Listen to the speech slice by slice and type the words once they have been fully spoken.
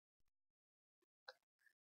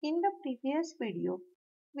In the previous video,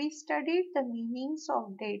 we studied the meanings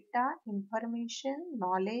of data, information,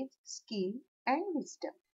 knowledge, skill, and wisdom.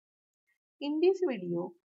 In this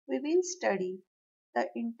video, we will study the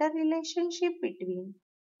interrelationship between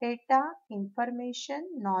data, information,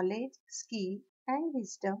 knowledge, skill, and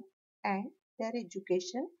wisdom and their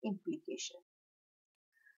education implication.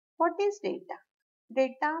 What is data?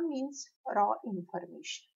 Data means raw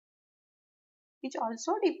information, which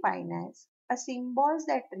also defined as a symbols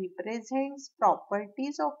that represents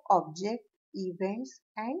properties of object, events,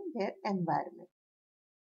 and their environment.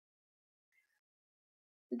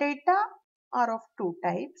 Data are of two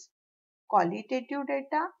types, qualitative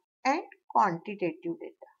data and quantitative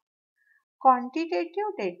data.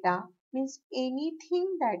 Quantitative data means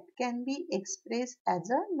anything that can be expressed as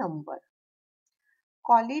a number.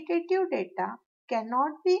 Qualitative data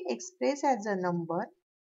cannot be expressed as a number.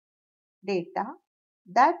 Data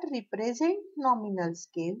that represent nominal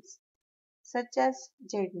scales such as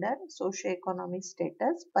gender, socioeconomic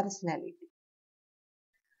status, personality.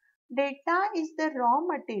 Data is the raw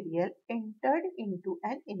material entered into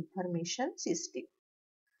an information system.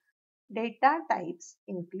 Data types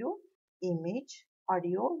include image,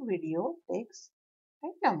 audio, video, text,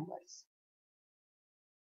 and numbers.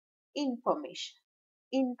 Information.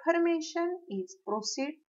 Information is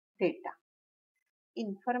processed data.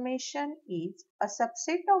 Information is a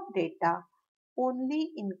subset of data only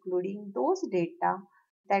including those data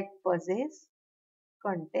that possess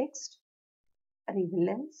context,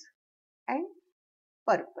 relevance, and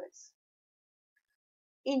purpose.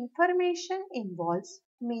 Information involves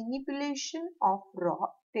manipulation of raw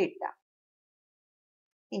data.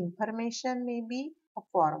 Information may be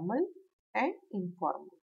formal and informal.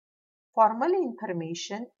 Formal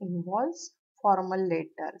information involves formal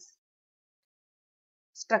letters,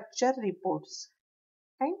 structure reports,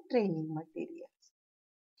 and training materials.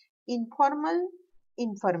 Informal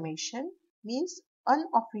information means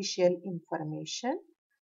unofficial information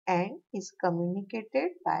and is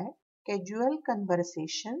communicated by casual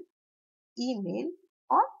conversation, email,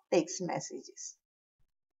 or text messages.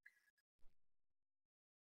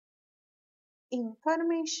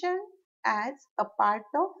 Information as a part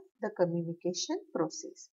of the communication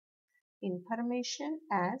process. Information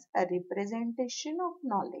as a representation of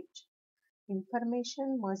knowledge.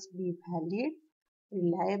 Information must be valid,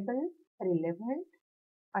 reliable, relevant,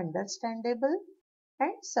 understandable,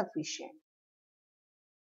 and sufficient.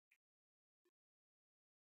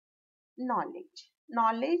 Knowledge.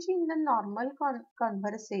 Knowledge in the normal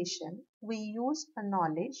conversation, we use a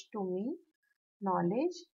knowledge to mean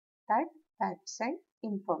knowledge that facts and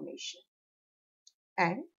information,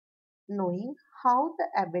 and knowing how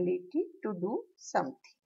the ability to do something.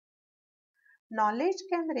 Knowledge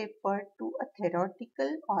can refer to a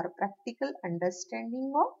theoretical or practical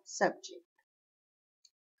understanding of subject.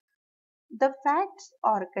 The facts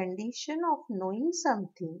or condition of knowing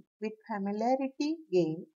something with familiarity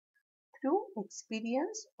gained through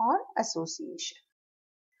experience or association.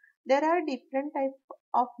 There are different types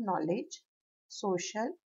of knowledge: social,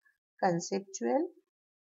 conceptual,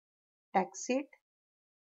 tacit,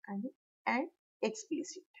 and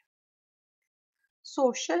explicit.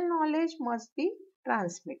 Social knowledge must be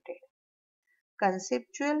transmitted.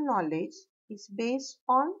 Conceptual knowledge is based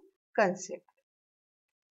on concept.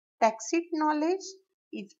 Tacit knowledge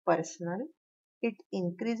is personal. It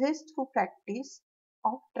increases through practice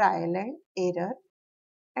of trial and error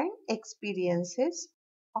and experiences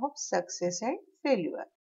of success and failure.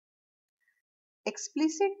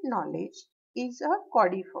 Explicit knowledge is a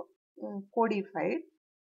codified.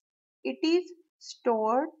 It is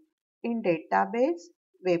stored in database,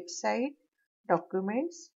 website,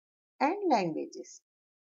 documents, and languages.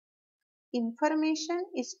 Information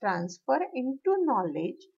is transferred into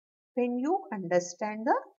knowledge when you understand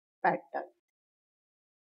the pattern.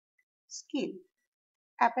 Skill.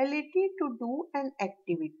 Ability to do an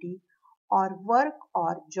activity or work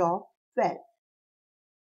or job well.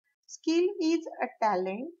 Skill is a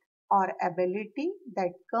talent or ability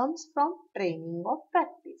that comes from training or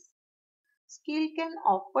practice. Skill can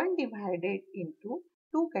often be divided into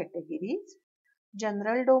two categories: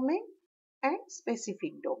 general domain and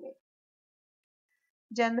specific domain.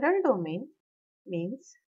 General domain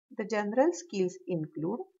means the general skills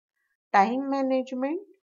include time management,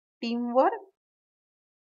 teamwork,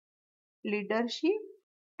 leadership,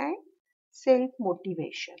 and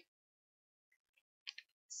self-motivation.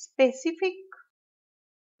 Specific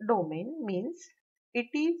domain means it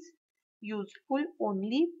is useful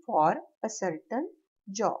only for a certain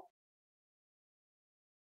job.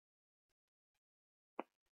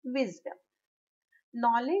 Wisdom.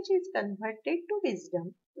 Knowledge is converted to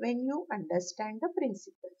wisdom when you understand the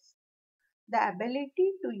principles. The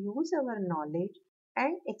ability to use our knowledge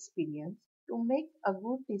and experience to make a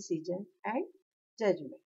good decision and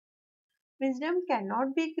judgment. Wisdom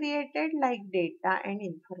cannot be created like data and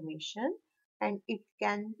information, and it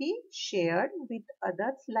can be shared with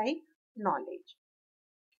others like knowledge.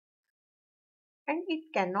 And it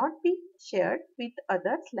cannot be shared with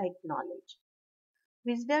others like knowledge.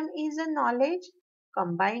 Wisdom is a knowledge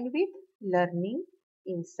combined with learning,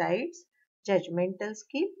 insights, judgmental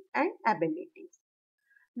skill, and abilities.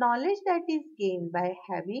 Knowledge that is gained by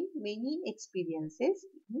having many experiences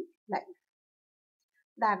in life.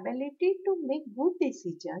 The ability to make good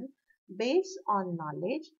decisions based on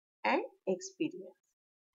knowledge and experience.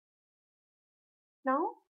 Now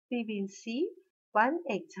we will see one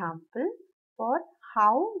example for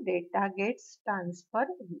how data gets transferred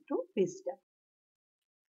into wisdom.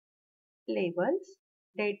 Labels,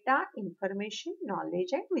 data, information, knowledge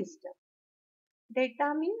and wisdom.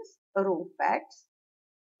 Data means raw facts.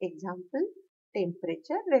 Example,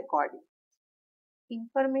 temperature recording.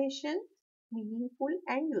 Information, meaningful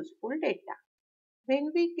and useful data.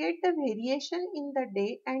 When we get the variation in the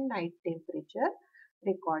day and night temperature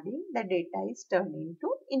recording, the data is turned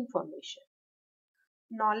into information.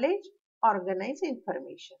 Knowledge, organize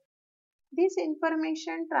information. This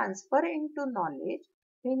information transfer into knowledge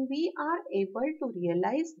when we are able to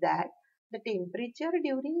realize that the temperature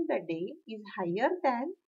during the day is higher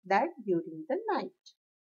than that during the night.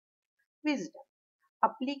 Wisdom,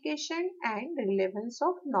 application and relevance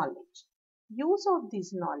of knowledge. Use of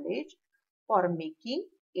this knowledge for making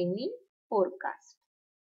any forecast.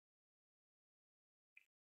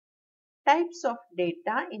 Types of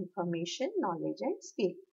data, information, knowledge and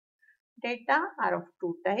skill. Data are of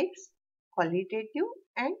two types, qualitative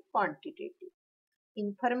and quantitative.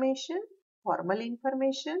 Information, formal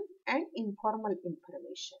information and informal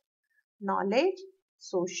information. Knowledge,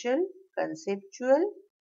 social, conceptual,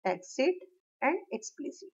 tacit and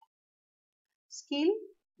explicit. Skill,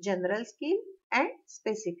 general skill and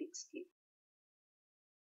specific skill.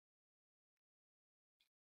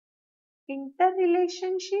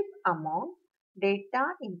 Interrelationship among data,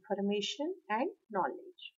 information and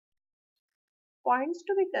knowledge. Points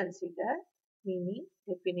to be considered: meaning,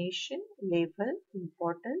 definition, label,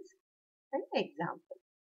 importance and example.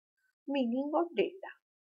 Meaning of data.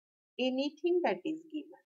 Anything that is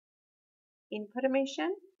given.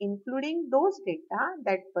 Information, including those data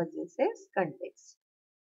that possesses context.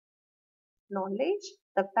 Knowledge,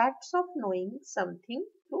 the facts of knowing something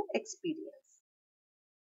through experience.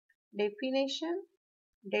 Definition,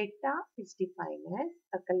 data is defined as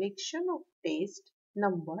a collection of text,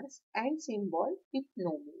 numbers and symbols with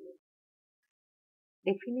no meaning.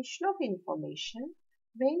 Definition of information,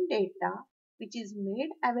 when data which is made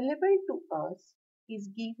available to us is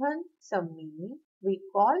given some meaning, we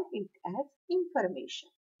call it as information.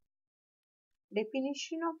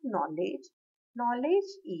 Definition of knowledge,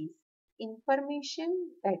 knowledge is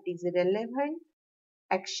information that is relevant,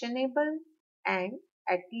 actionable and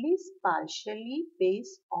at least partially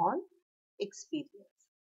based on experience.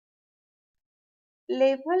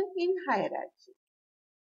 Level in hierarchy.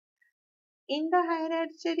 In the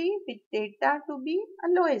hierarchy, with data to be a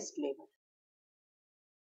lowest level,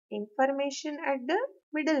 information at the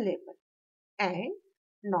middle level and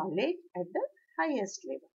knowledge at the highest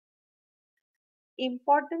level.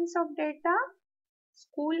 Importance of data,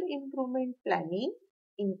 school improvement planning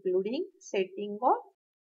including setting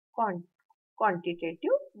of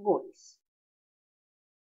quantitative goals.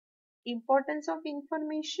 Importance of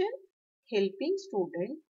information, helping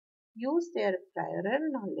students use their prior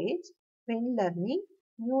knowledge when learning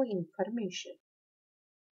new information.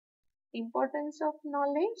 Importance of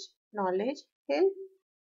knowledge, knowledge helps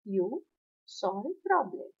you solve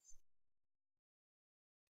problems.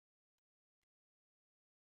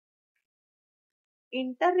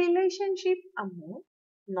 Interrelationship among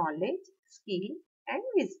knowledge, skill and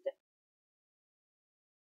wisdom.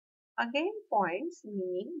 Again points,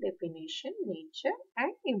 meaning, definition, nature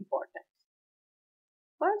and importance.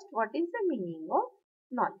 First, what is the meaning of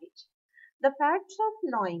knowledge? The facts of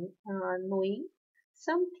knowing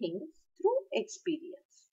some things through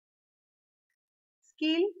experience.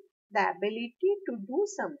 Skill, the ability to do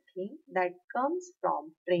something that comes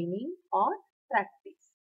from training or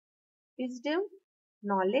practice. Wisdom,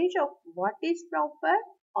 knowledge of what is proper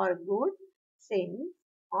or good, sense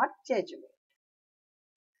or judgment.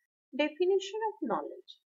 Definition of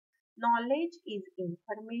knowledge. Knowledge is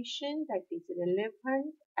information that is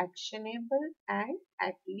relevant, actionable and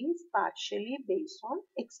at least partially based on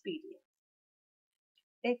experience.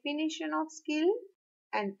 Definition of skill.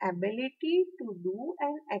 an ability to do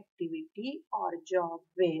an activity or job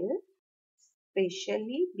well,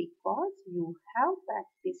 especially because you have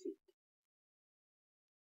practiced it.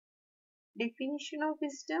 Definition of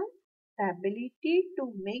wisdom: the ability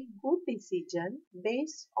to make good decisions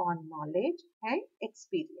based on knowledge and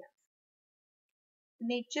experience.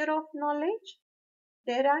 Nature of knowledge: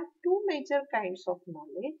 there are two major kinds of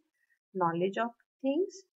knowledge. Knowledge of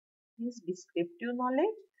things is descriptive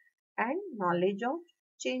knowledge, and knowledge of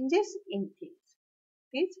changes in things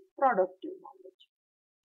is productive knowledge.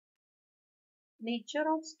 Nature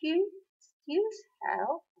of skill: skills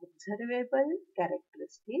have observable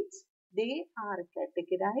characteristics. They are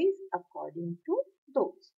categorized according to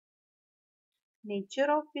those.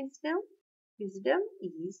 Nature of wisdom: wisdom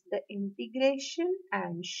is the integration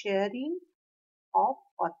and sharing of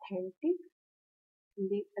authentic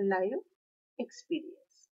life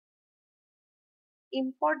experience.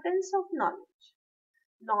 Importance of knowledge: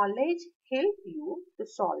 knowledge help you to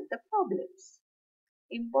solve the problems.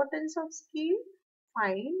 Importance of skill: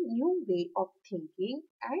 find new way of thinking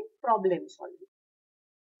and problem solving.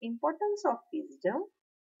 Importance of wisdom: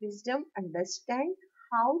 wisdom understand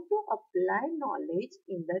how to apply knowledge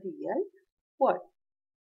in the real world.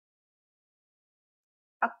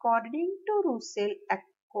 According to Russell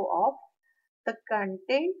Ackoff, the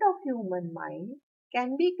content of human mind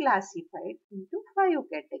can be classified into 5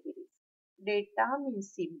 categories. Data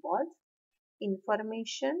means symbols.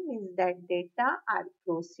 Information means that data are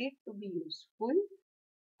proceed to be useful,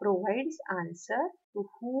 provides answer to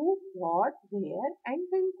who, what, where and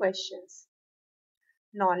when questions.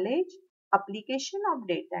 Knowledge, application of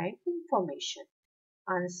data and information.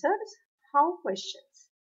 Answers, how questions.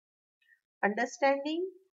 Understanding,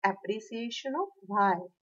 appreciation of why.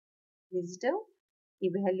 Wisdom,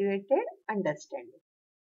 evaluated understanding.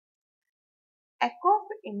 Ackoff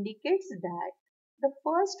indicates that the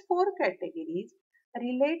first 4 categories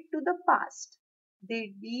relate to the past.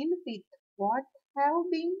 They deal with what have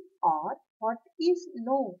been or what is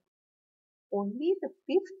known. Only the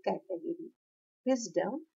 5th category,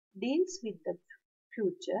 wisdom, deals with the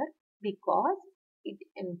future because it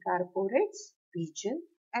incorporates vision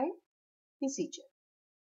and decision.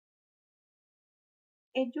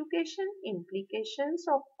 Education implications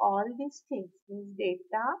of all these things means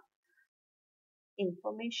data,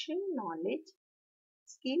 information, knowledge,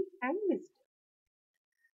 skill and wisdom.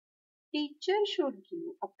 Teacher should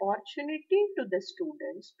give opportunity to the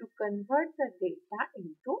students to convert the data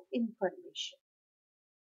into information.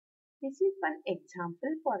 This is one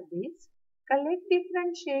example for this. Collect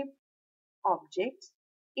different shaped objects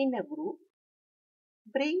in a group.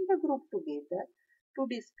 Bring the group together to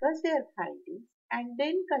discuss their findings and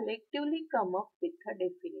then collectively come up with a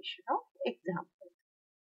definition of example.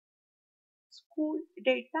 School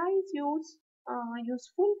data is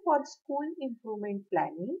useful for school improvement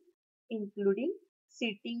planning, including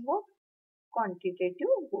setting of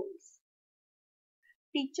quantitative goals.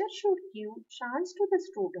 Teacher should give chance to the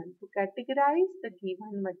student to categorize the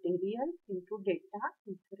given material into data,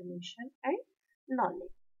 information and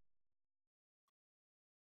knowledge.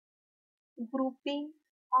 Grouping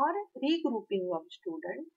or regrouping of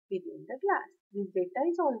students within the class. This data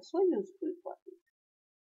is also useful for this.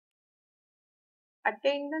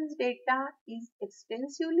 Attendance data is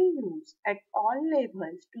extensively used at all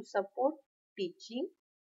levels to support teaching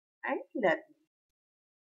and learning.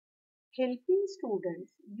 Helping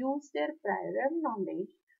students use their prior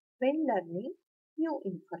knowledge when learning new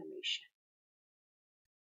information.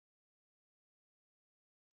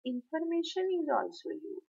 Information is also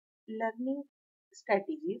used. Learning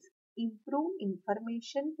strategies improve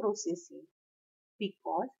information processing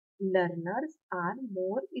because learners are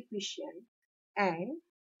more efficient and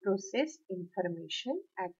process information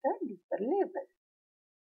at a deeper level.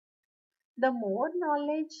 The more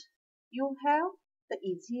knowledge you have, the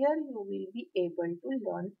easier you will be able to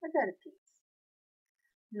learn other things.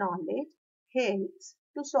 Knowledge helps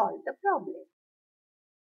to solve the problem.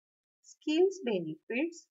 Skills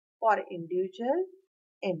benefits for individual,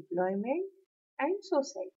 employment and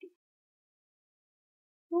society.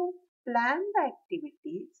 To plan the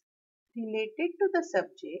activities related to the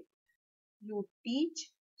subject you teach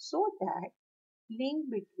so that link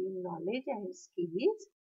between knowledge and skill is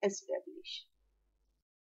established.